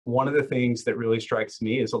One of the things that really strikes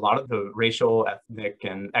me is a lot of the racial, ethnic,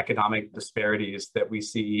 and economic disparities that we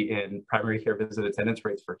see in primary care visit attendance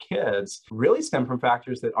rates for kids really stem from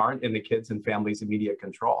factors that aren't in the kids' and families' immediate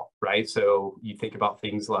control, right? So you think about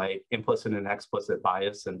things like implicit and explicit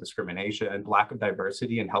bias and discrimination, lack of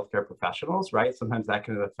diversity in healthcare professionals, right? Sometimes that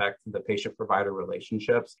can affect the patient-provider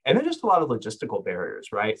relationships. And then just a lot of logistical barriers,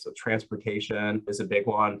 right? So transportation is a big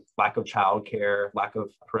one, lack of childcare, lack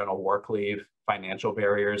of parental work leave, financial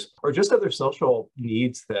barriers, or just other social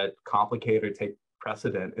needs that complicate or take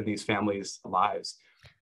precedent in these families' lives.